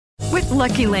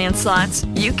Lucky Land Slots,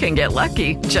 you can get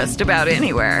lucky just about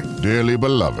anywhere. Dearly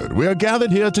beloved, we are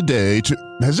gathered here today to...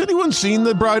 Has anyone seen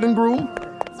the bride and groom?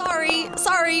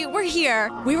 Sorry, we're here.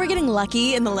 We were getting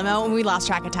lucky in the limo and we lost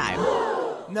track of time.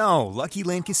 No, Lucky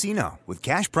Land Casino, with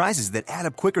cash prizes that add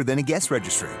up quicker than a guest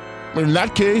registry. In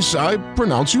that case, I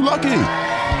pronounce you lucky.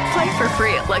 Play for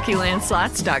free at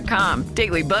LuckyLandSlots.com.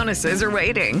 Daily bonuses are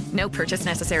waiting. No purchase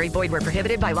necessary. Void where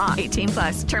prohibited by law.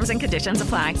 18+. Terms and conditions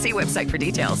apply. See website for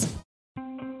details.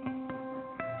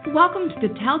 Welcome to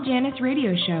the TellJanus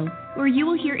radio show, where you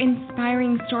will hear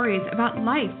inspiring stories about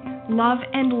life, love,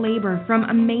 and labor from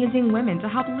amazing women to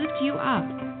help lift you up.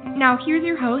 Now here's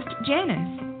your host,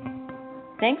 Janus.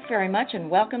 Thanks very much and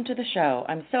welcome to the show.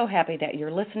 I'm so happy that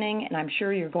you're listening, and I'm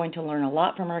sure you're going to learn a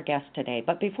lot from our guest today.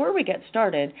 But before we get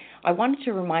started, I wanted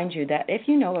to remind you that if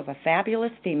you know of a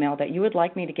fabulous female that you would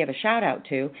like me to give a shout out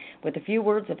to with a few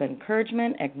words of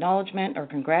encouragement, acknowledgement, or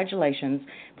congratulations,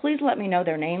 please let me know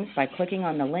their names by clicking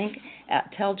on the link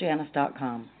at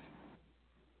TellJanus.com.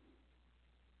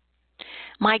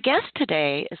 My guest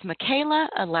today is Michaela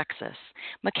Alexis.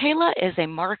 Michaela is a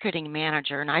marketing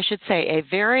manager, and I should say a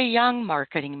very young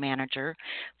marketing manager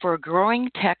for a growing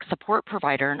tech support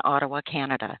provider in Ottawa,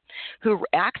 Canada, who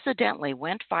accidentally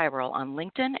went viral on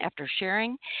LinkedIn after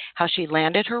sharing how she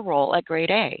landed her role at grade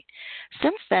A.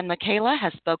 Since then, Michaela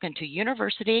has spoken to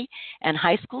university and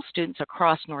high school students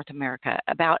across North America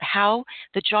about how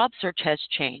the job search has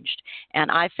changed,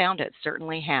 and I found it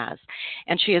certainly has.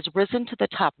 And she has risen to the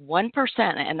top 1%,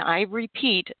 and I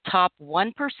repeat, top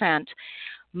 1%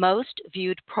 most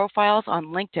viewed profiles on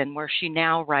LinkedIn, where she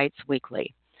now writes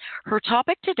weekly. Her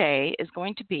topic today is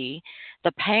going to be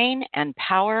the pain and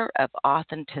power of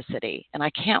authenticity, and I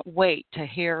can't wait to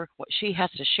hear what she has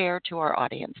to share to our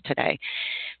audience today.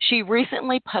 She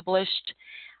recently published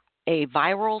a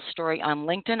viral story on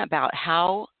LinkedIn about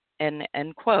how, in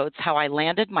quotes, how I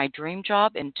landed my dream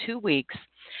job in 2 weeks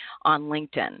on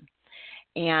LinkedIn.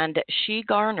 And she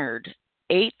garnered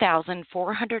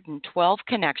 8,412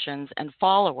 connections and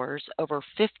followers, over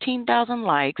 15,000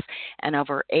 likes, and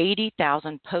over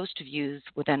 80,000 post views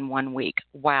within 1 week.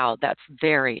 Wow, that's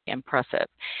very impressive.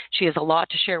 She has a lot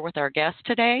to share with our guest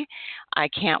today. I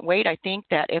can't wait. I think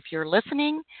that if you're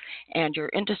listening and you're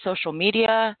into social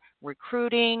media,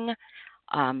 recruiting,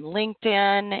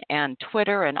 LinkedIn and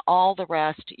Twitter and all the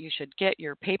rest, you should get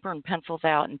your paper and pencils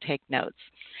out and take notes.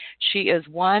 She is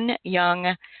one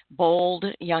young, bold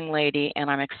young lady,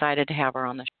 and I'm excited to have her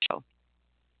on the show.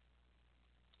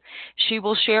 She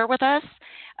will share with us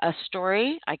a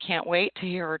story I can't wait to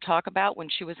hear her talk about. When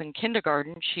she was in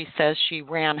kindergarten, she says she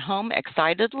ran home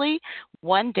excitedly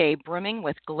one day, brimming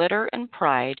with glitter and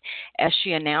pride, as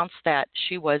she announced that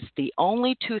she was the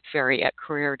only tooth fairy at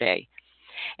career day.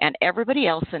 And everybody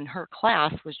else in her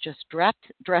class was just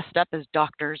dressed up as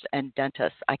doctors and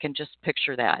dentists. I can just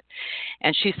picture that.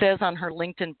 And she says on her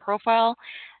LinkedIn profile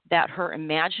that her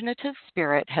imaginative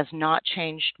spirit has not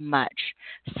changed much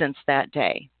since that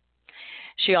day.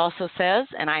 She also says,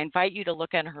 and I invite you to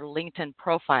look at her LinkedIn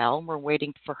profile, we're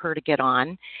waiting for her to get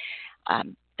on,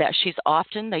 that she's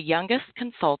often the youngest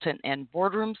consultant in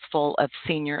boardrooms full of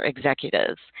senior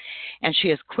executives. And she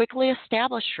has quickly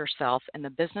established herself in the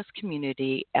business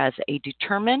community as a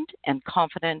determined and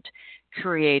confident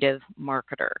creative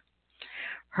marketer.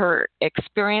 Her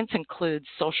experience includes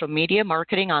social media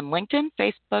marketing on LinkedIn,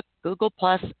 Facebook, Google+,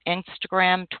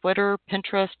 Instagram, Twitter,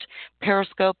 Pinterest,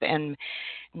 Periscope, and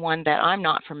one that I'm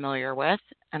not familiar with,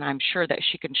 and I'm sure that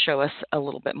she can show us a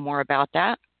little bit more about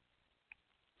that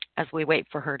as we wait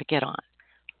for her to get on.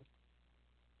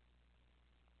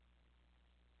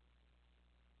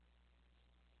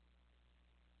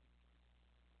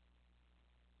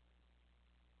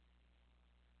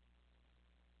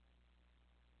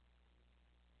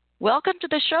 Welcome to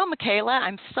the show, Michaela.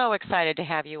 I'm so excited to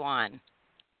have you on.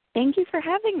 Thank you for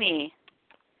having me.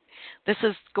 This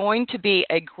is going to be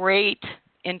a great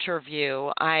interview.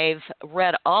 I've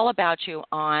read all about you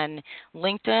on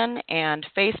LinkedIn and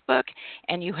Facebook,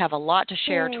 and you have a lot to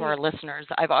share to our listeners.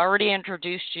 I've already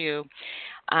introduced you,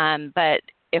 but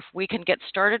if we can get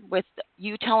started with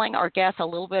you telling our guests a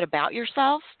little bit about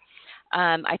yourself,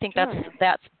 I think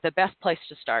that's the best place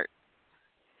to start.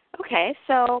 Okay,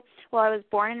 so, I was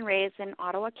born and raised in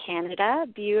Ottawa, Canada,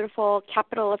 beautiful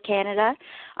capital of Canada.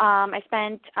 I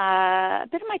spent a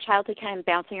bit of my childhood kind of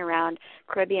bouncing around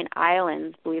Caribbean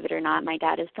islands, believe it or not. My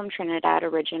dad is from Trinidad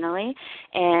originally,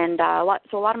 and a lot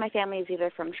of my family is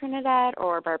either from Trinidad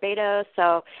or Barbados,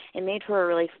 so it made for a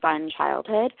really fun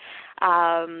childhood.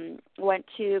 Went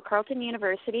to Carleton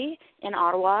University in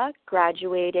Ottawa,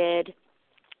 graduated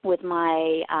with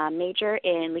my major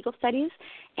in legal studies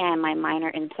and my minor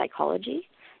in psychology.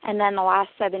 And then the last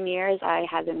 7 years, I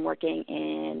have been working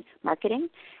in marketing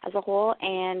as a whole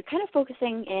and kind of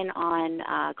focusing in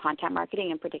on content marketing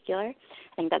in particular.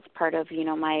 I think that's part of,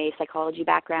 my psychology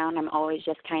background. I'm always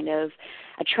just kind of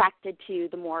attracted to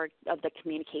the more of the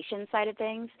communication side of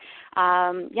things.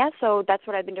 So that's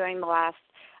what I've been doing the last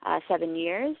 7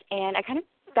 years. And I kind of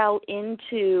fell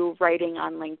into writing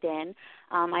on LinkedIn.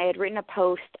 I had written a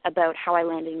post about how I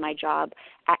landed my job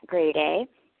at Grade A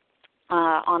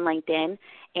on LinkedIn,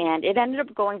 and it ended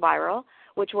up going viral,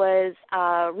 which was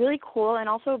really cool and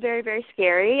also very, very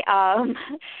scary.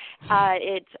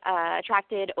 It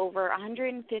attracted over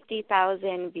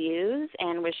 150,000 views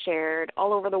and was shared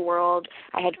all over the world.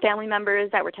 I had family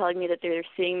members that were telling me that they were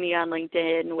seeing me on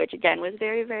LinkedIn, which, again, was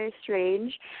very, very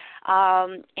strange.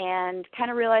 And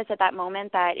kind of realized at that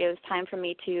moment that it was time for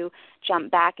me to jump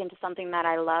back into something that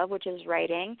I love, which is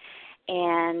writing.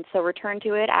 And so returned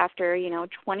to it after,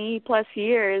 20-plus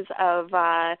years of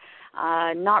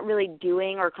not really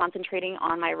doing or concentrating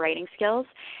on my writing skills.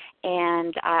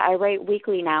 And I write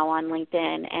weekly now on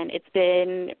LinkedIn, and it's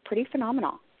been pretty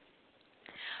phenomenal.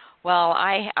 Well,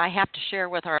 I have to share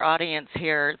with our audience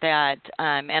here that,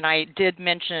 and I did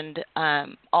mention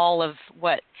all of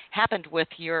what happened with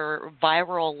your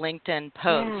viral LinkedIn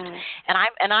post,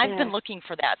 and I've been looking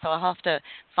for that, so I'll have to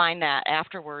find that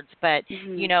afterwards. But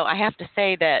I have to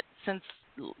say that since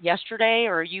yesterday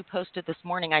or you posted this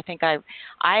morning, I think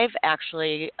I've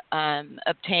actually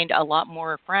obtained a lot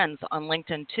more friends on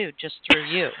LinkedIn too, just through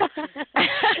you.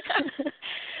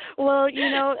 Well,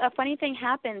 a funny thing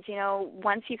happens,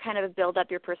 once you kind of build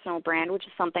up your personal brand, which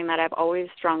is something that I've always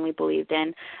strongly believed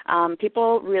in,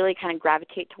 people really kind of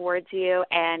gravitate towards you.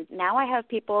 And now I have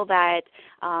people that,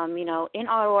 in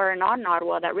Ottawa or not in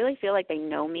Ottawa that really feel like they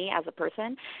know me as a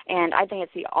person. And I think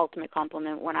it's the ultimate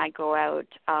compliment when I go out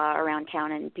around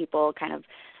town and people kind of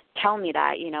tell me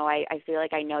that, I feel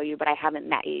like I know you, but I haven't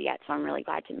met you yet, so I'm really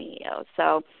glad to meet you.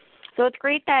 So it's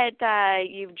great that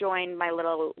you've joined my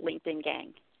little LinkedIn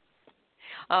gang.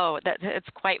 Oh, it's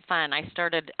quite fun. I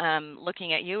started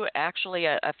looking at you actually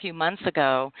a few months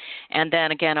ago, and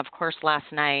then again, of course,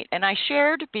 last night. And I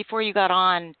shared, before you got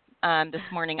on this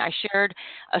morning, I shared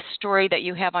a story that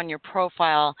you have on your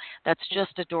profile that's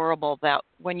just adorable about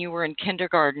when you were in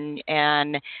kindergarten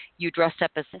and you dressed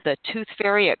up as the Tooth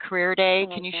Fairy at Career Day.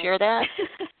 Can you share that?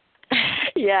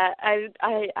 Yeah,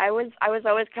 I was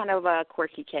always kind of a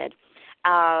quirky kid.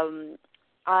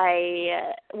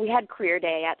 We had career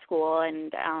day at school,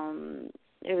 and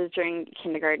it was during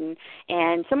kindergarten,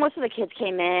 and so most of the kids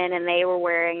came in and they were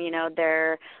wearing,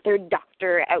 their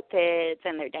doctor outfits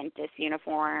and their dentist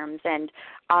uniforms, and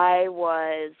I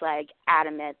was like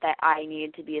adamant that I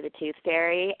needed to be the Tooth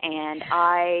Fairy, and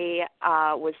I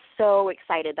was so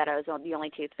excited that I was the only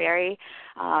Tooth Fairy.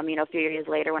 A few years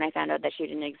later when I found out that she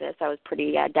didn't exist, I was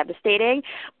pretty devastating,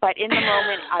 but in the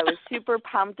moment I was super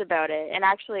pumped about it. And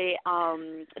actually,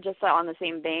 just on the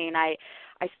same vein, I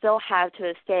still have to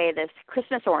this day this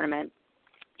Christmas ornament.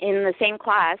 In the same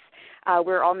class,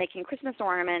 we're all making Christmas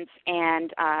ornaments,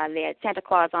 and they had Santa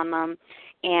Claus on them,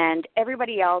 and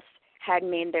everybody else had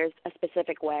made theirs a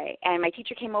specific way. And my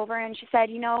teacher came over and she said,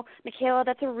 Michaela,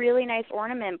 that's a really nice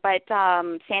ornament, but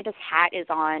Santa's hat is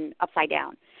on upside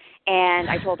down. And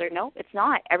I told her, no, it's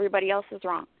not. Everybody else is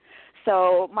wrong.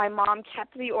 So my mom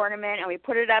kept the ornament, and we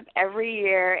put it up every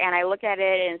year, and I look at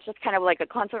it, and it's just kind of like a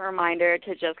constant reminder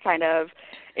to just kind of,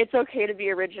 it's okay to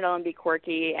be original and be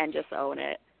quirky and just own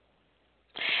it.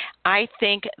 I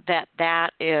think that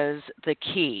is the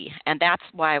key, and that's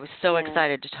why I was so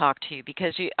excited to talk to you,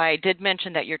 because I did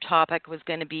mention that your topic was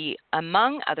going to be,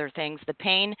 among other things, the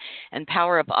pain and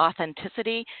power of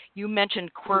authenticity. You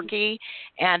mentioned quirky,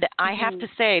 and I have to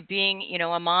say, being,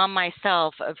 a mom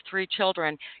myself of 3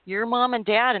 children, your mom and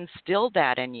dad instilled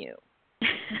that in you.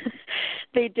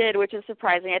 They did, which is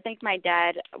surprising. I think my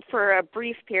dad, for a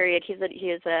brief period, he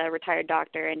is a retired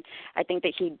doctor, and I think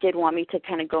that he did want me to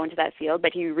kind of go into that field,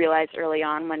 but he realized early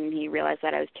on, when he realized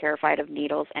that I was terrified of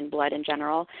needles and blood in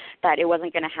general, that it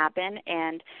wasn't going to happen.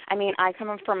 And, I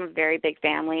come from a very big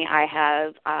family. I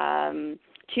have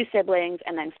 2 siblings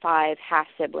and then 5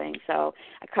 half-siblings, so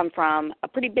I come from a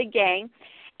pretty big gang.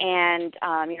 And,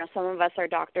 some of us are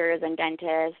doctors and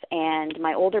dentists, and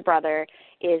my older brother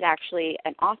is actually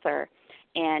an author.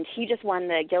 And he just won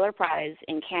the Giller Prize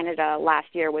in Canada last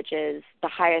year, which is the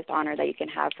highest honor that you can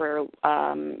have for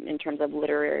in terms of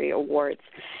literary awards,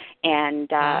 and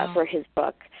for his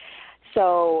book.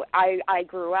 So I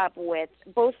grew up with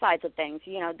both sides of things,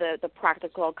 the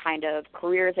practical kind of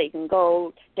careers that you can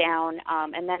go down,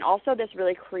 and then also this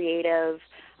really creative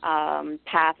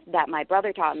path that my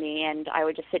brother taught me. And I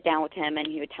would just sit down with him, and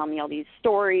he would tell me all these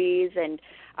stories, and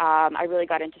I really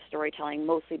got into storytelling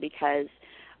mostly because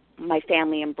my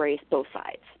family embraced both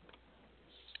sides.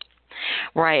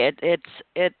 Right.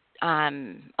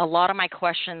 A lot of my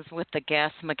questions with the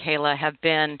guests, Michaela, have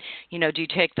been, do you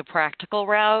take the practical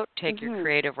route, take your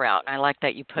creative route? And I like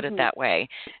that you put it that way,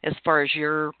 as far as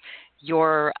your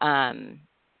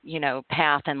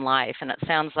path in life. And it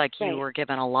sounds like you were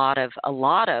given a lot of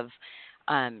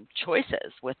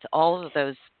choices with all of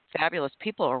those fabulous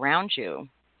people around you.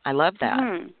 I love that.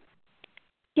 Mm-hmm.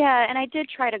 Yeah, and I did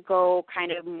try to go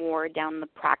kind of more down the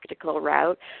practical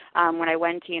route. When I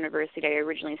went to university, I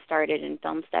originally started in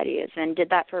film studies and did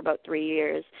that for about 3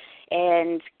 years,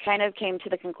 and kind of came to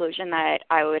the conclusion that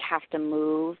I would have to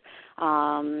move,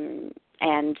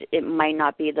 and it might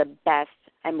not be the best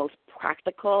and most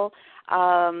practical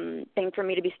thing for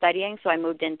me to be studying, so I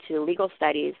moved into legal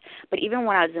studies. But even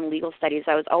when I was in legal studies,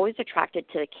 I was always attracted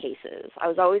to the cases. I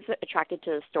was always attracted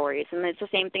to the stories, and it's the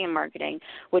same thing in marketing,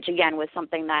 which again was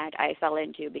something that I fell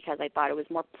into because I thought it was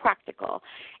more practical,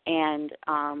 and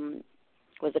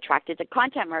was attracted to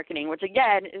content marketing, which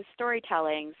again is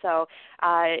storytelling. So,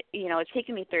 it's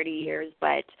taken me 30 years,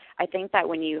 but I think that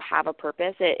when you have a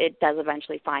purpose, it does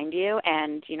eventually find you.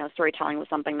 And, storytelling was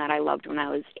something that I loved when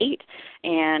I was 8,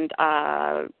 and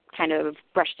kind of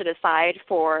brushed it aside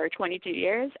for 22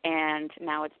 years, and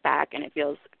now it's back, and it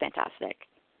feels fantastic.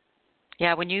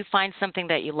 Yeah, when you find something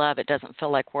that you love, it doesn't feel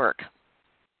like work.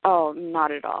 Oh,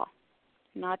 not at all.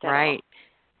 Not at all. Right.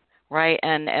 Right,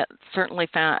 and it certainly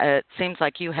it seems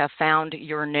like you have found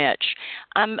your niche.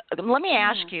 Let me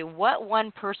ask you, what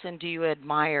one person do you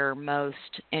admire most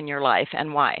in your life,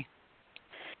 and why?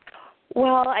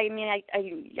 Well, I mean,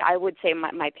 I would say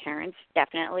my parents,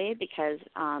 definitely, because,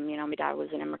 my dad was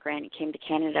an immigrant. He came to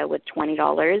Canada with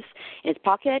 $20 in his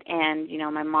pocket, and,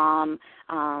 my mom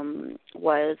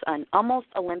was an almost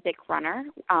Olympic runner.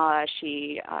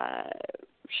 She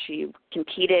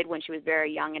competed when she was very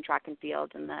young in track and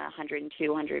field in the 100 and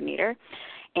 200 meter,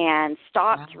 and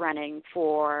stopped running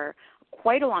for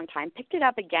quite a long time, picked it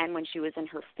up again when she was in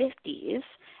her 50s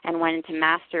and went into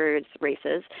masters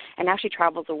races, and now she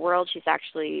travels the world. She's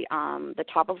actually the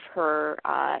top of her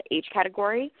age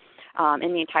category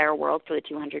in the entire world for the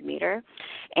 200 meter.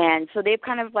 And so they've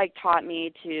kind of taught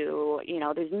me to,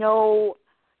 there's no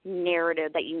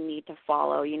narrative that you need to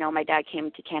follow. My dad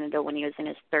came to Canada when he was in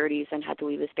his 30s and had to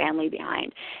leave his family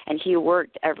behind, and he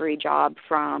worked every job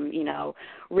from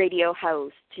radio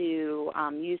host to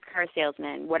used car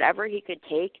salesman, whatever he could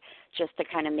take just to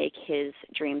kind of make his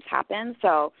dreams happen.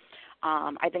 So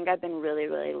I think I've been really,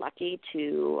 really lucky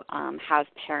to have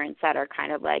parents that are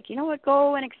kind of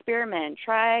go and experiment,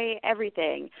 try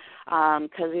everything, because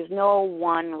there's no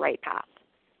one right path.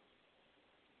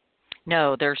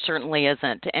 No, there certainly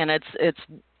isn't, and it's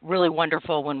really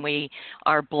wonderful when we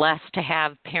are blessed to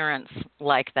have parents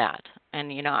like that.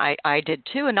 And I did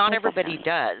too, and not everybody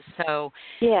does. So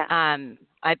yeah,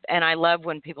 I love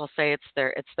when people say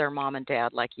it's their mom and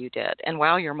dad like you did. And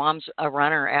wow, your mom's a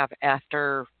runner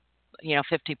after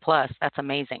 50 plus. That's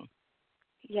amazing.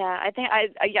 Yeah, I think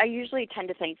I usually tend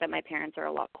to think that my parents are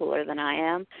a lot cooler than I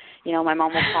am. My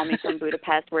mom will call me from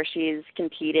Budapest where she's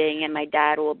competing, and my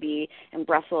dad will be in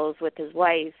Brussels with his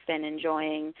wife and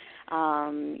enjoying,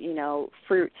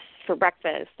 fruits for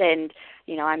breakfast. And,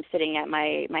 I'm sitting at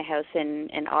my house in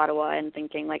Ottawa and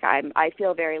thinking I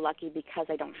feel very lucky because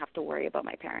I don't have to worry about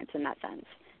my parents in that sense,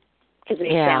 because they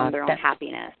found their own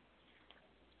happiness.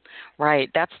 Right.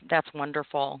 That's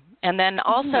wonderful. And then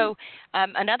also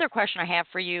another question I have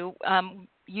for you,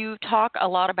 you talk a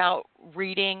lot about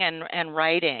reading and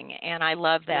writing, and I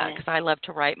love that because I love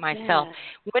to write myself.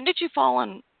 Yeah. When did you fall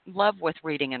in love with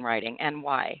reading and writing, and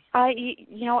why? I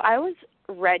was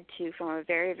read to from a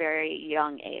very, very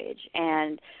young age,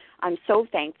 and I'm so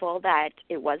thankful that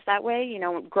it was that way.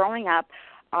 Growing up,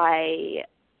 I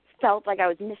felt like I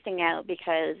was missing out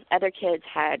because other kids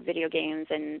had video games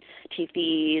and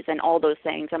TVs and all those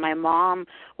things, and my mom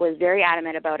was very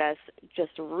adamant about us just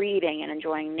reading and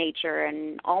enjoying nature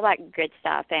and all that good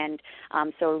stuff. And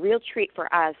so a real treat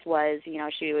for us was,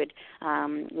 she would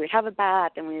we would have a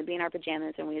bath, and we would be in our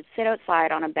pajamas, and we would sit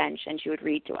outside on a bench, and she would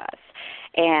read to us.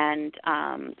 And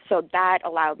so that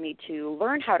allowed me to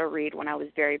learn how to read when I was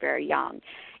very, very young.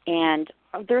 And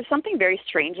there's something very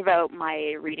strange about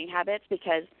my reading habits,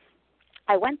 because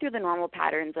I went through the normal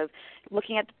patterns of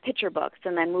looking at the picture books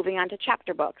and then moving on to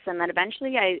chapter books, and then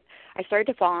eventually I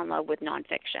started to fall in love with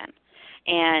nonfiction.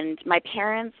 And my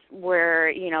parents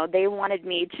were, they wanted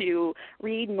me to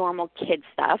read normal kid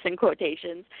stuff in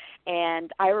quotations.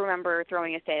 And I remember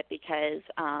throwing a fit because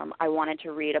I wanted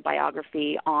to read a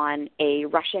biography on a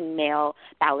Russian male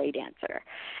ballet dancer.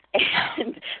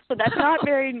 And so that's not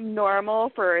very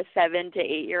normal for a 7 to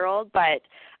 8-year-old, but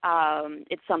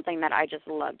it's something that I just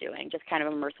love doing, just kind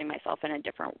of immersing myself in a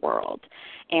different world.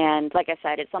 And like I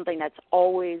said, it's something that's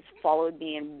always followed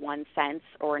me in one sense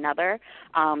or another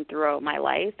throughout my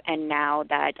life. And now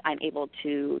that I'm able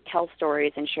to tell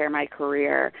stories and share my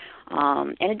career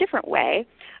in a different way,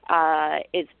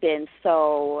 it's been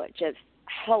so just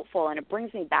helpful, and it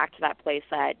brings me back to that place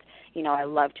that, I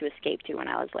loved to escape to when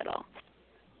I was little.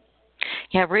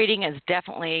 Yeah, reading is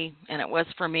definitely, and it was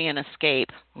for me, an escape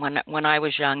when I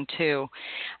was young too.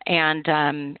 And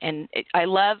I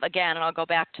love, again, and I'll go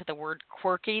back to the word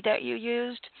quirky that you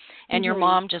used, and your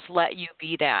mom just let you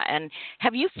be that. And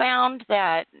have you found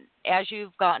that as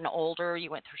you've gotten older,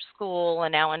 you went through school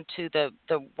and now into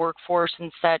the workforce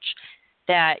and such,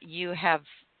 that you have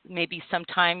maybe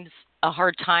sometimes a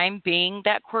hard time being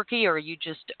that quirky, or are you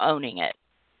just owning it?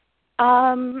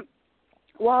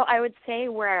 Well, I would say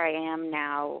where I am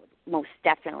now, most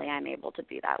definitely I'm able to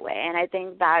be that way. And I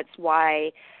think that's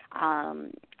why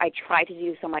I try to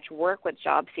do so much work with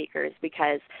job seekers,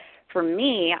 because for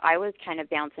me, I was kind of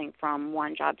bouncing from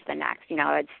one job to the next.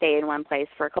 I'd stay in one place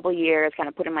for a couple of years, kind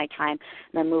of put in my time,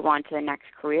 and then move on to the next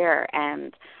career.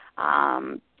 And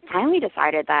finally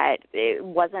decided that it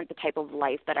wasn't the type of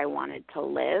life that I wanted to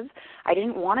live. I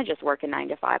didn't want to just work a 9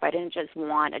 to 5. I didn't just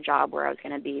want a job where I was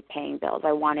going to be paying bills.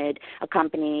 I wanted a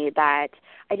company that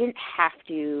I didn't have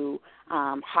to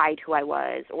hide who I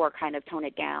was or kind of tone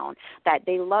it down, that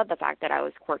they loved the fact that I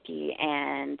was quirky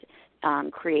and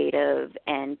creative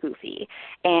and goofy.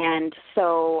 And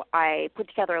so I put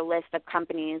together a list of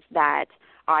companies that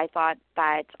I thought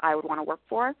that I would want to work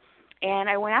for, and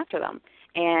I went after them.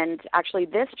 And actually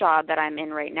this job that I'm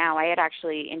in right now, I had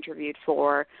actually interviewed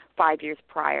for 5 years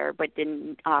prior, but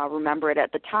didn't remember it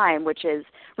at the time, which is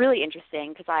really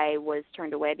interesting because I was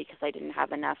turned away because I didn't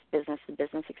have enough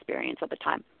business-to-business experience at the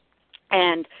time.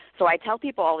 And so I tell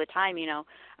people all the time,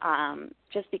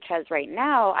 just because right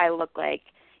now I look like,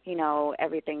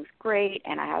 everything's great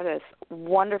and I have this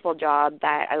wonderful job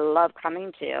that I love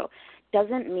coming to,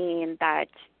 doesn't mean that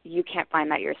you can't find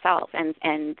that yourself.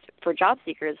 And for job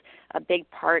seekers, a big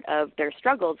part of their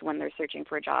struggles when they're searching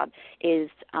for a job is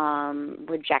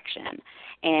rejection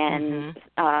and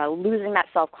losing that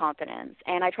self-confidence.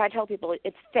 And I try to tell people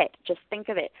it's fit. Just think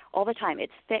of it all the time.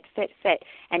 It's fit, fit, fit.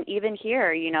 And even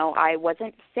here, I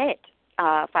wasn't fit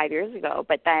 5 years ago,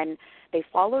 but then they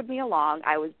followed me along.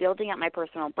 I was building up my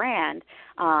personal brand,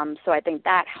 so I think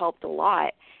that helped a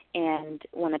lot. And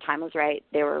when the time was right,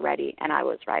 they were ready, and I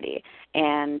was ready,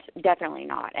 and definitely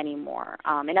not anymore.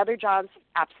 In other jobs,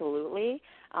 absolutely,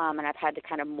 and I've had to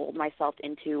kind of mold myself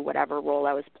into whatever role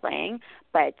I was playing.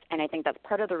 And I think that's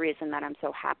part of the reason that I'm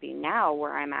so happy now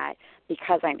where I'm at,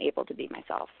 because I'm able to be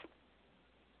myself.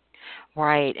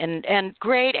 Right, and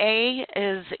Grade A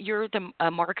is, you're the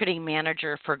marketing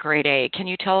manager for Grade A. Can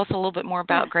you tell us a little bit more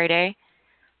about Grade A?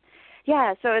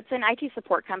 Yeah, so it's an IT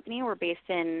support company. We're based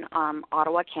in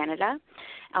Ottawa, Canada.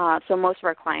 So most of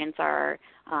our clients are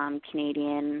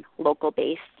Canadian,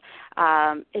 local-based.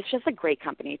 It's just a great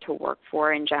company to work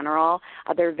for in general.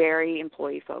 They're very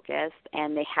employee-focused,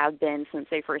 and they have been since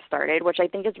they first started, which I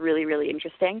think is really, really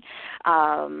interesting.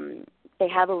 They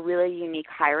have a really unique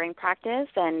hiring practice,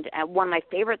 and one of my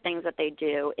favorite things that they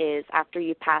do is after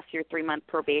you pass your 3-month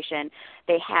probation,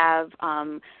 they have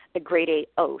the Grade A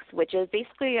Oath, which is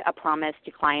basically a promise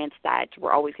to clients that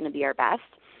we're always going to be our best.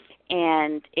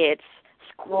 And it's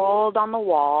scrolled on the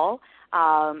wall,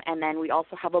 and then we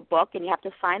also have a book, and you have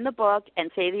to sign the book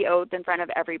and say the oath in front of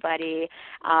everybody,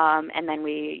 and then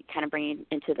we kind of bring you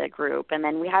into the group. And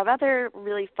then we have other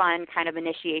really fun kind of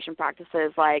initiation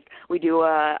practices, like we do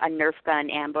a Nerf gun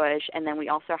ambush, and then we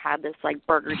also have this like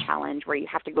burger challenge where you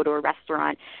have to go to a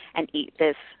restaurant and eat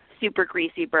this super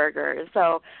greasy burger.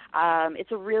 So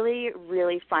it's a really,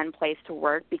 really fun place to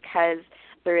work because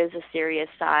there is a serious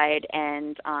side,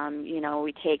 and,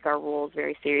 we take our roles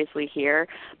very seriously here,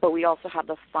 but we also have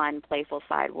the fun, playful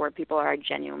side where people are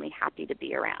genuinely happy to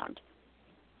be around.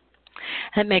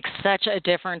 That makes such a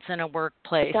difference in a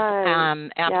workplace. It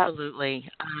does. Absolutely.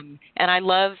 Yep. And I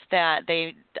love that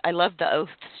I love the oath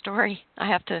story. I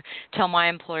have to tell my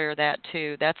employer that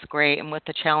too. That's great. And with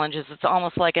the challenges, it's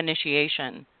almost like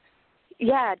initiation.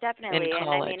 Yeah, definitely. In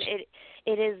college. And I mean,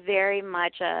 it is very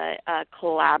much a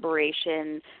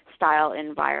collaboration style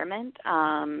environment,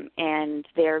 and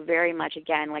they're very much,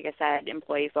 again, like I said,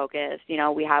 employee-focused. You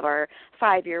know, we have our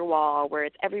 5-year wall where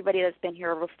it's everybody that's been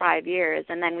here over 5 years,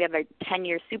 and then we have a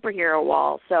 10-year superhero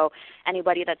wall. So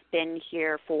anybody that's been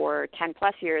here for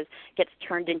 10-plus years gets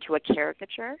turned into a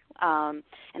caricature, and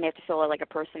they have to fill out like a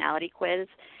personality quiz,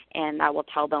 and that will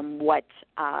tell them what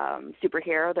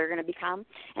superhero they're going to become,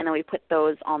 and then we put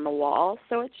those on the wall.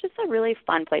 So it's just a really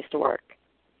fun place to work.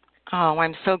 Oh,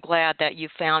 I'm so glad that you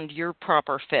found your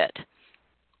proper fit.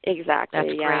 Exactly.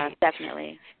 That's yeah, great.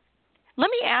 definitely. Let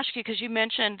me ask you, because you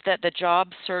mentioned that the job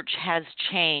search has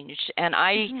changed, and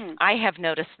I have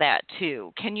noticed that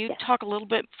too. Can you talk a little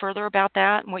bit further about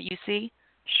that and what you see?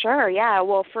 Sure, yeah.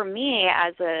 Well, for me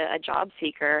as a job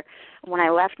seeker, when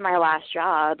I left my last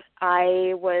job,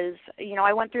 I was,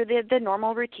 I went through the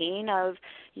normal routine of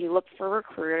you look for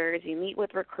recruiters, you meet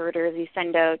with recruiters, you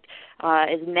send out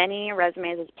as many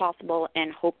resumes as possible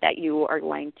and hope that you are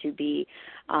going to be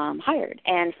hired.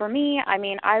 And for me, I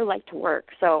mean, I like to work,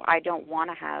 so I don't want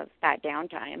to have that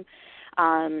downtime.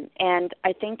 And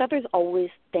I think that there's always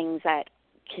things that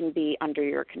can be under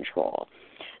your control.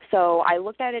 So I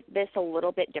looked at this a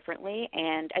little bit differently,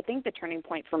 and I think the turning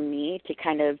point for me to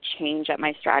kind of change up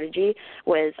my strategy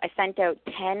was I sent out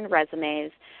 10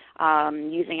 resumes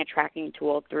using a tracking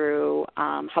tool through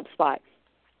HubSpot,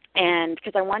 and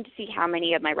because I wanted to see how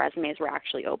many of my resumes were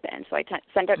actually open. So I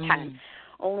sent out 10.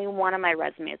 Only one of my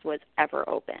resumes was ever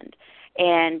opened.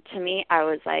 And to me, I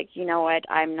was like, you know what,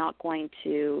 I'm not going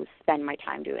to spend my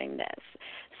time doing this.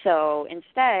 So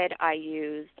instead, I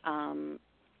used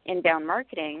inbound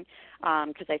marketing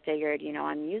because I figured,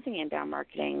 I'm using inbound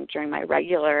marketing during my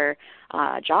regular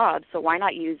job, so why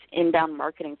not use inbound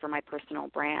marketing for my personal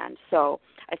brand? So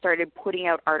I started putting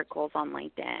out articles on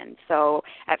LinkedIn. So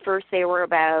at first they were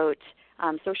about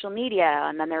social media,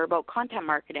 and then they were about content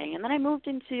marketing, and then I moved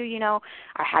into,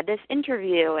 I had this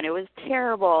interview, and it was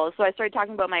terrible, so I started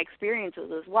talking about my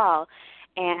experiences as well.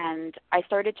 And I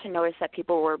started to notice that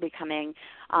people were becoming,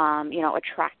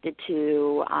 attracted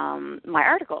to my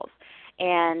articles.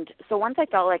 And so once I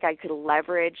felt like I could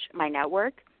leverage my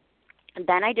network,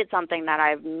 then I did something that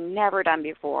I've never done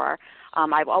before.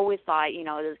 I've always thought,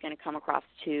 this is going to come across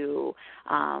too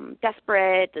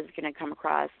desperate. This is going to come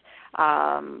across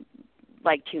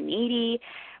like too needy.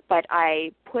 But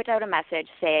I put out a message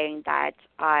saying that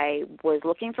I was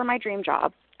looking for my dream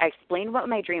job. I explained what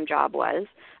my dream job was.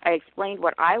 I explained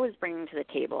what I was bringing to the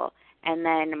table. And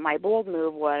then my bold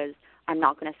move was I'm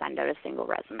not going to send out a single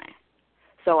resume.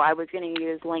 So I was going to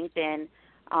use LinkedIn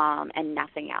and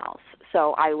nothing else.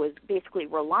 So I was basically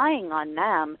relying on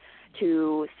them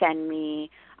to send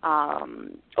me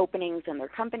openings in their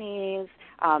companies,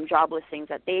 job listings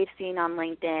that they've seen on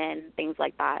LinkedIn, things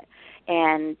like that.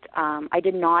 And I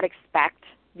did not expect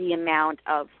the amount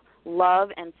of love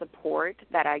and support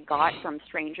that I got from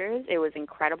strangers. It was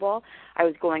incredible. I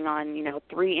was going on,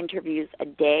 3 interviews a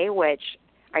day, which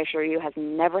I assure you has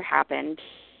never happened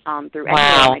through any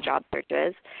of my job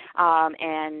searches,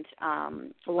 and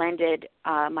landed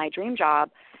my dream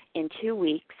job in 2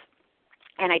 weeks,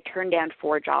 and I turned down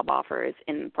 4 job offers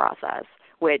in the process,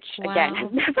 which, again,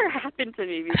 has never happened to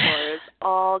me before. It's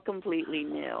all completely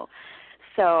new.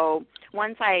 So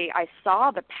once I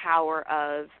saw the power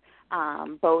of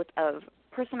both of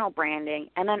personal branding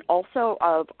and then also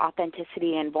of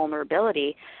authenticity and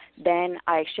vulnerability, then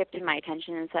I shifted my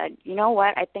attention and said, you know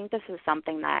what, I think this is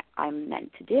something that I'm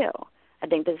meant to do. I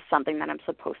think this is something that I'm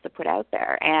supposed to put out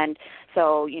there. And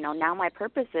so, now my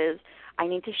purpose is I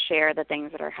need to share the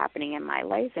things that are happening in my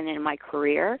life and in my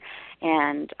career.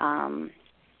 And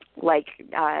like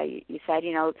you said,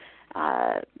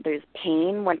 there's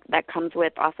pain that comes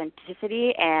with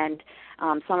authenticity, and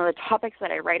some of the topics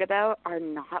that I write about are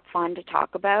not fun to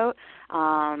talk about,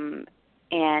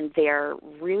 and they're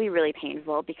really, really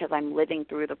painful because I'm living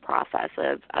through the process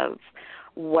of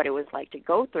what it was like to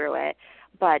go through it,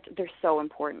 but they're so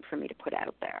important for me to put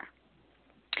out there.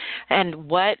 And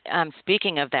what,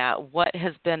 speaking of that, what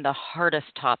has been the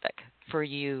hardest topic for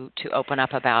you to open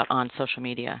up about on social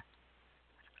media?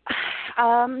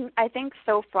 I think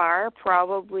so far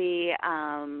probably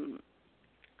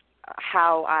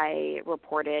how I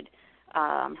reported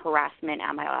harassment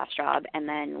at my last job and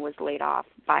then was laid off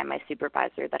by my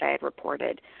supervisor that I had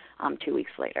reported 2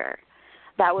 weeks later.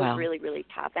 That was really, really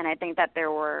tough, and I think that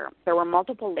there were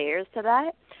multiple layers to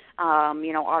that.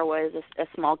 Ottawa is a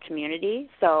small community,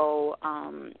 so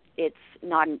it's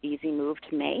not an easy move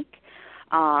to make.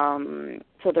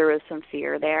 So there was some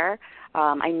fear there.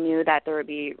 I knew that there would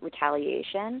be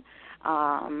retaliation.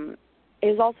 It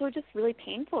was also just really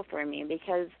painful for me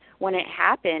because when it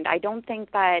happened, I don't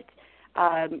think that,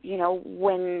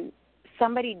 when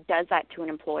somebody does that to an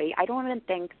employee, I don't even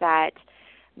think that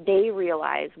they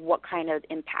realize what kind of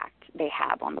impact they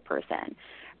have on the person.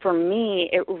 For me,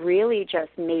 it really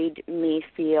just made me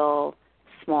feel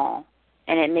small,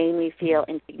 and it made me feel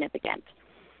insignificant.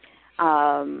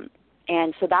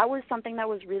 And so that was something that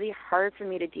was really hard for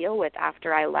me to deal with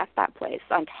after I left that place.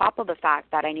 On top of the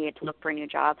fact that I needed to look for a new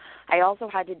job, I also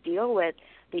had to deal with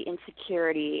the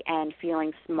insecurity and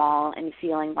feeling small and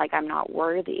feeling like I'm not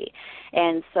worthy.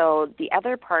 And so the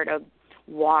other part of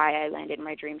why I landed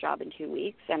my dream job in 2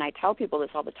 weeks, and I tell people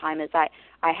this all the time, is that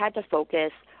I had to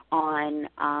focus on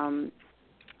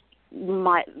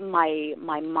my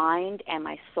mind and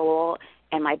my soul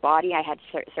and my body. I had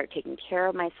to start taking care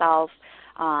of myself.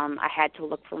 I had to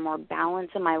look for more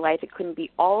balance in my life. It couldn't be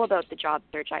all about the job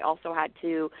search. I also had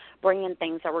to bring in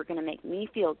things that were going to make me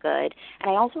feel good.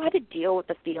 And I also had to deal with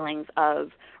the feelings of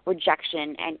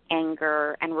rejection and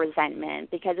anger and resentment,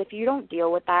 because if you don't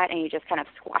deal with that and you just kind of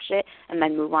squash it and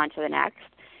then move on to the next,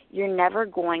 you're never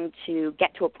going to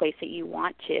get to a place that you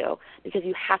want to, because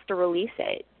you have to release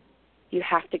it. You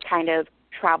have to kind of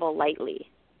travel lightly.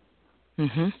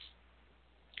 Mm-hmm.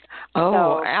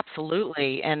 Oh, So,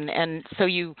 absolutely. And so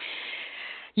you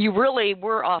really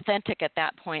were authentic at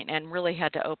that point and really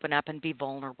had to open up and be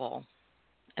vulnerable.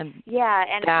 And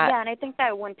and I think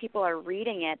that when people are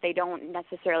reading it, they don't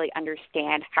necessarily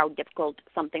understand how difficult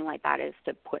something like that is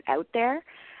to put out there.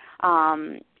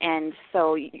 And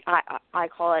so I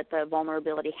call it the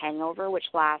vulnerability hangover, which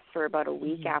lasts for about a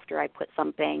week after I put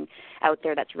something out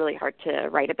there that's really hard to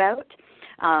write about.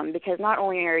 Because not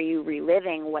only are you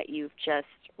reliving what you've just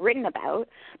written about,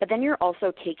 but then you're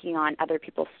also taking on other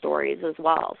people's stories as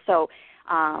well. So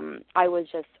I was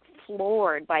just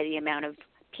floored by the amount of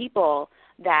people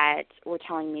that were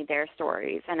telling me their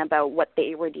stories and about what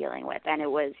they were dealing with. And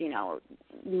it was,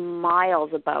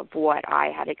 miles above what I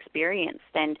had experienced,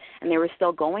 and they were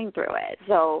still going through it.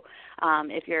 So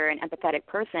if you're an empathetic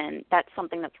person, that's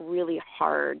something that's really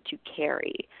hard to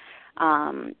carry.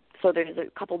 So there's a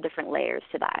couple different layers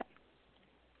to that.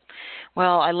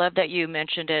 Well, I love that you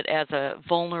mentioned it as a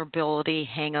vulnerability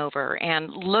hangover. And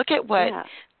look at what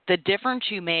the difference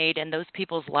you made in those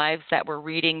people's lives that were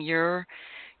reading your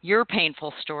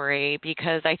painful story,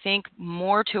 because I think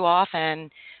way too often,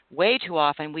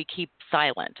 we keep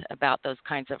silent about those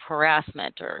kinds of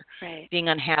harassment or being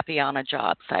unhappy on a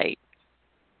job site.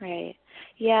 Right.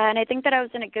 Yeah, and I think that I was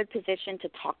in a good position to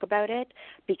talk about it,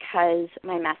 because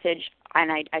my message,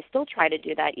 and I still try to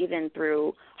do that even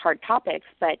through hard topics,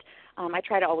 but I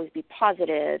try to always be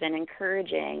positive and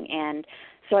encouraging. And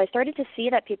so I started to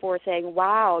see that people were saying,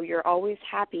 wow, you're always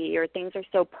happy, or things are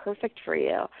so perfect for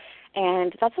you.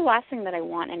 And that's the last thing that I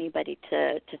want anybody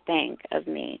to think of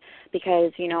me,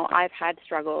 because, I've had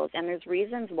struggles, and there's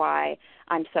reasons why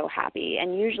I'm so happy.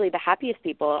 And usually the happiest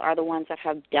people are the ones that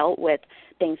have dealt with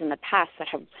things in the past that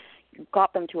have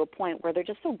got them to a point where they're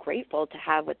just so grateful to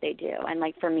have what they do. And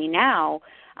like for me now,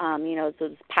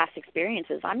 those past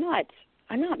experiences, I'm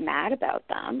not mad about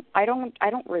them. I don't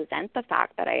resent the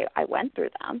fact that I went through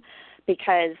them,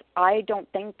 because I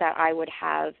don't think that I would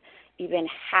have even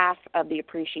half of the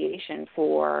appreciation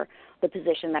for the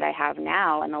position that I have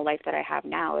now and the life that I have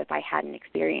now if I hadn't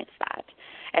experienced that.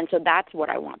 And so that's what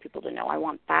I want people to know. I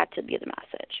want that to be the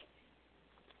message.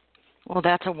 Well,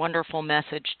 that's a wonderful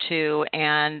message, too.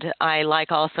 And I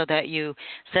like also that you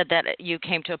said that you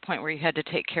came to a point where you had to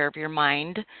take care of your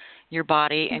mind, your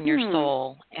body, and your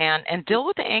soul, and deal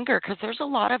with the anger, because there's a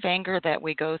lot of anger that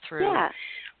we go through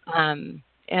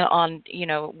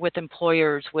with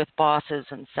employers, with bosses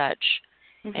and such.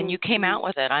 And you came out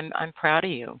with it. I'm proud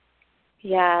of you.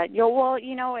 Yeah. Well,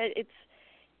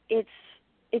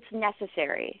 it's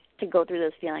necessary to go through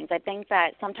those feelings. I think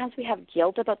that sometimes we have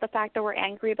guilt about the fact that we're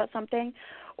angry about something,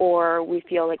 or we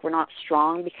feel like we're not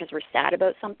strong because we're sad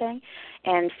about something.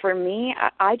 And for me,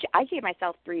 I gave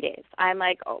myself 3 days. I'm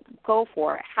like, go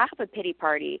for it. Have a pity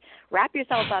party. Wrap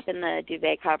yourself up in the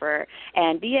duvet cover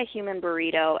and be a human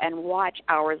burrito and watch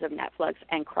hours of Netflix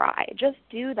and cry. Just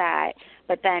do that.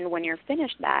 But then when you're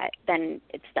finished that, then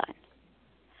it's done.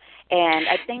 And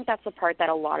I think that's the part that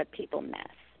a lot of people miss.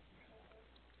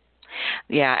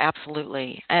 Yeah,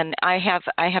 absolutely. And I have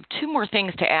 2 more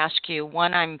things to ask you.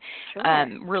 One I'm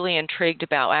really intrigued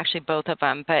about, actually both of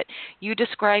them. But you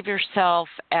describe yourself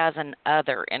as an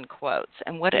other, in quotes.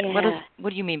 And what do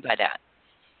you mean by that?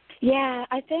 Yeah,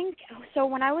 I think so.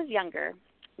 When I was younger,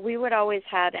 we would always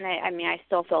have, and I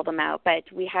still fill them out, but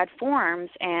we had forms,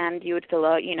 and you would fill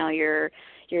out, your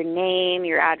name,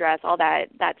 your address, all that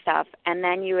stuff, and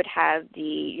then you would have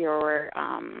your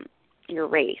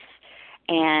race.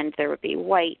 And there would be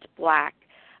white, black,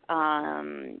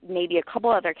 maybe a couple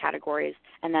other categories,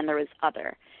 and then there was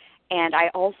other. And I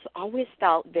also always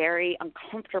felt very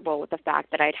uncomfortable with the fact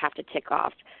that I'd have to tick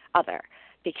off other,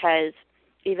 because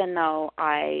even though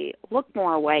I look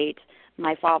more white,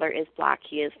 my father is black.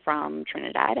 He is from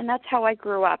Trinidad, and that's how I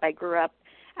grew up. I grew up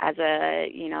as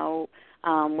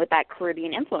with that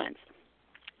Caribbean influence.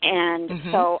 And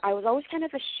so I was always kind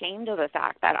of ashamed of the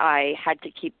fact that I had to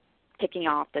keep ticking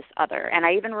off this other. And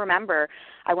I even remember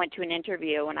I went to an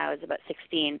interview when I was about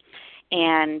 16,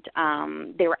 and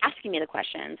they were asking me the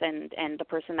questions, and the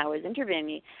person that was interviewing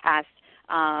me asked,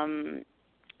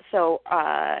 so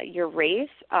your race,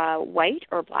 white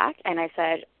or black? And I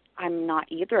said, I'm not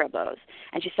either of those.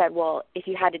 And she said, well, if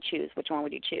you had to choose, which one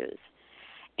would you choose?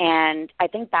 And I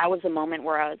think that was the moment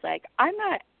where I was like, I'm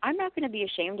not going to be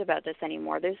ashamed about this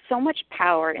anymore. There's so much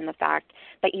power in the fact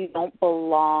that you don't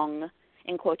belong,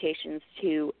 in quotations,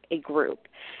 to a group.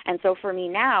 And so for me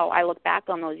now, I look back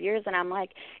on those years and I'm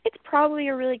like, it's probably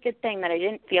a really good thing that I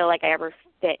didn't feel like I ever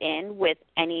fit in with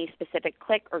any specific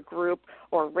clique or group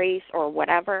or race or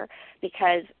whatever,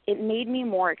 because it made me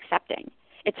more accepting.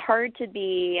 It's hard to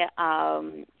be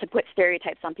to put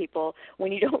stereotypes on people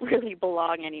when you don't really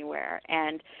belong anywhere.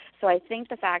 And so I think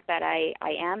the fact that I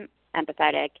am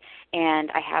empathetic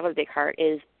and I have a big heart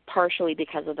is partially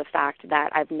because of the fact that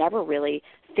I've never really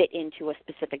fit into a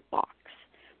specific box.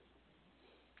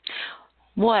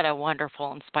 What a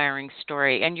wonderful, inspiring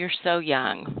story. And you're so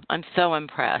young. I'm so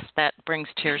impressed. That brings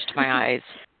tears to my eyes.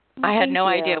 I had no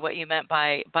idea what you meant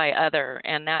by other,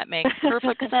 and that makes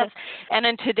perfect sense. And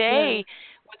in today,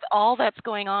 with all that's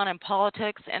going on in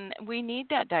politics, and we need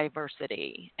that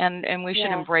diversity, and we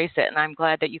should embrace it. And I'm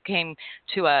glad that you came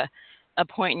to a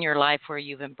point in your life where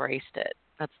you've embraced it.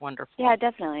 That's wonderful. Yeah,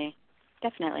 definitely.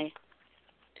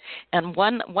 And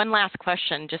one last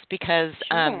question, just because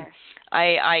I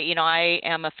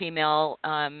am a female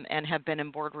and have been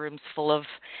in boardrooms full of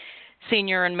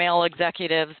senior and male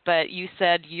executives, but you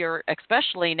said you're,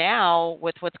 especially now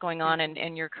with what's going on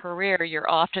in your career, you're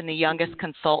often the youngest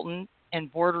consultant in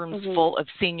boardrooms full of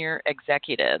senior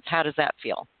executives. How does that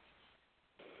feel?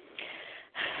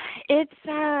 It's,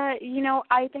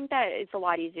 I think that it's a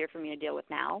lot easier for me to deal with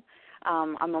now.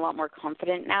 I'm a lot more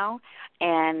confident now,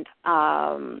 and,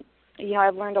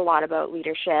 I've learned a lot about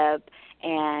leadership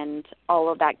and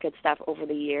all of that good stuff over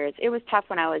the years. It was tough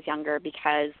when I was younger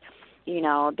because,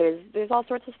 there's all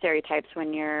sorts of stereotypes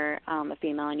when you're a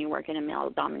female and you work in a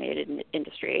male-dominated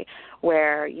industry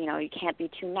where, you can't be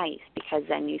too nice because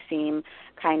then you seem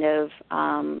kind of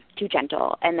too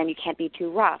gentle, and then you can't be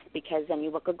too rough because then you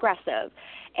look aggressive.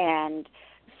 And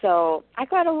so I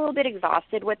got a little bit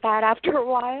exhausted with that after a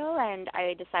while, and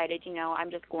I decided,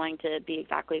 I'm just going to be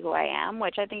exactly who I am,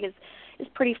 which I think is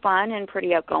pretty fun and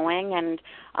pretty outgoing. And,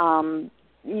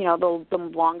 the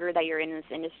longer that you're in this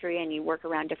industry and you work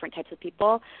around different types of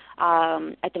people,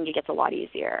 I think it gets a lot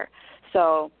easier.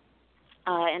 So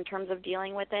in terms of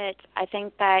dealing with it, I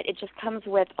think that it just comes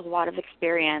with a lot of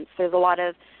experience. There's a lot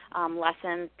of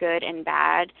lessons, good and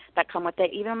bad, that come with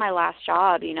it. Even my last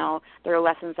job, there are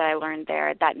lessons that I learned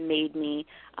there that made me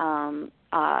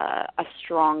a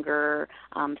stronger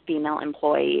female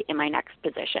employee in my next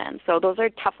position. So those are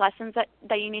tough lessons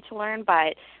that you need to learn,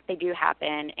 but they do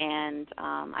happen, and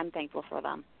I'm thankful for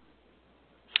them.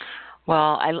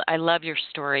 Well, I love your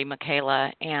story,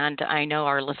 Michaela, and I know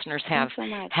our listeners have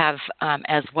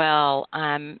as well.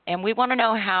 And we want to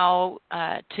know how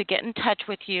to get in touch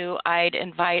with you. I'd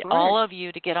invite all of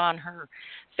you to get on her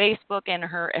Facebook and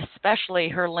especially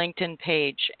her LinkedIn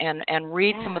page and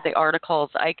read some of the articles.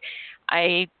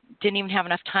 I didn't even have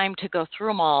enough time to go through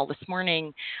them all this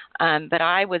morning, but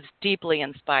I was deeply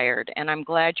inspired, and I'm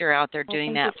glad you're out there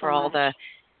doing that for all the.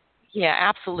 Yeah,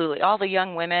 absolutely. All the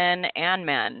young women and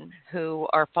men who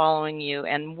are following you,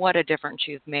 and what a difference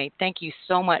you've made. Thank you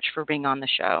so much for being on the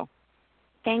show.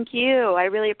 Thank you. I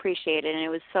really appreciate it, and it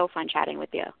was so fun chatting with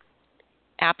you.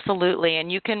 Absolutely. And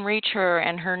you can reach her,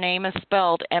 and her name is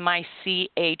spelled Michaela,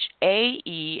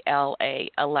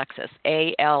 Alexis,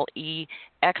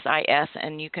 Alexis,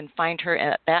 and you can find her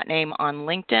at that name on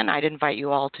LinkedIn. I'd invite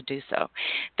you all to do so.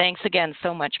 Thanks again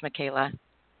so much, Michaela.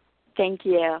 Thank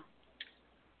you.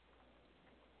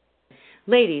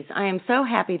 Ladies, I am so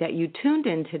happy that you tuned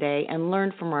in today and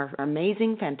learned from our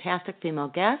amazing, fantastic female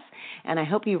guests, and I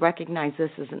hope you recognize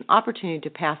this as an opportunity to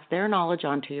pass their knowledge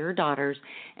on to your daughters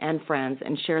and friends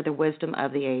and share the wisdom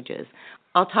of the ages.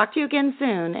 I'll talk to you again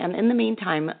soon, and in the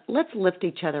meantime, let's lift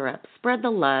each other up, spread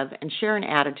the love, and share an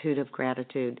attitude of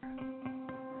gratitude.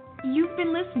 You've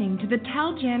been listening to the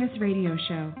TellJanus radio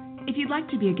show. If you'd like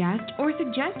to be a guest or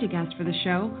suggest a guest for the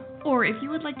show, Or if you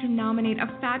would like to nominate a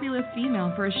fabulous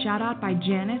female for a shout-out by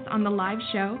Janus on the live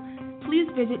show, please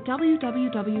visit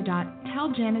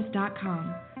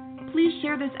www.TellJanus.com. Please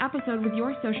share this episode with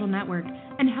your social network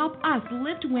and help us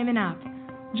lift women up.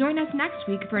 Join us next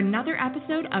week for another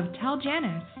episode of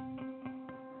TellJanus.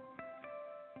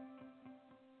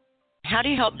 How do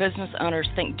you help business owners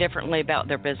think differently about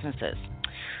their businesses?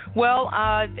 Well,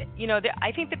 I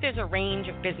think that there's a range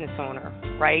of business owner,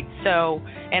 right? So,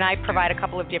 and I provide a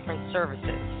couple of different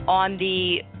services. On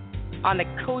the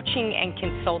coaching and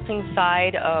consulting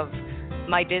side of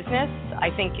my business, I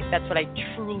think that's what I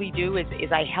truly do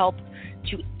is I help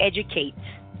to educate.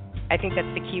 I think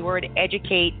that's the key word,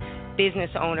 educate business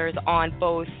owners on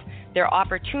both their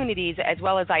opportunities as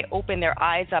well as I open their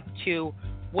eyes up to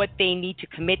what they need to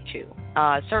commit to.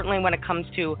 Certainly when it comes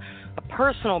to a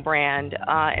personal brand,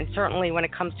 and certainly when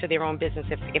it comes to their own business,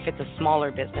 if it's a smaller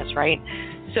business, right?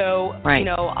 So, right.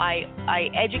 I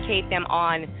educate them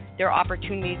on their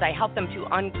opportunities. I help them to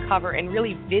uncover and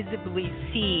really visibly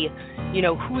see,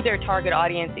 who their target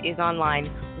audience is online,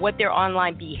 what their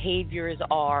online behaviors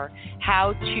are,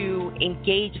 how to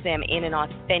engage them in an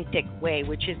authentic way,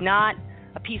 which is not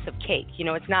a piece of cake.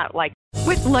 It's not like.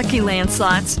 With Lucky Land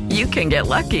Slots, you can get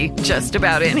lucky just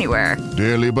about anywhere.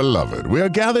 Dearly beloved, we are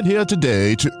gathered here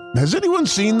today to... Has anyone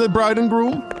seen the bride and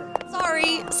groom?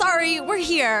 Sorry, we're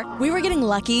here. We were getting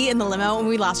lucky in the limo and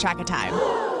we lost track of time.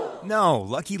 No,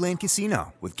 Lucky Land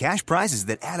Casino, with cash prizes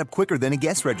that add up quicker than a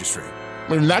guest registry.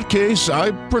 In that case,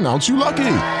 I pronounce you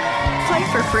lucky.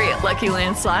 Play for free at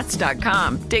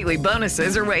LuckyLandSlots.com. Daily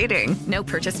bonuses are waiting. No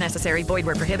purchase necessary. Void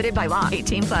where prohibited by law.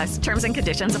 18+. Terms and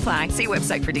conditions apply. See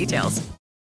website for details.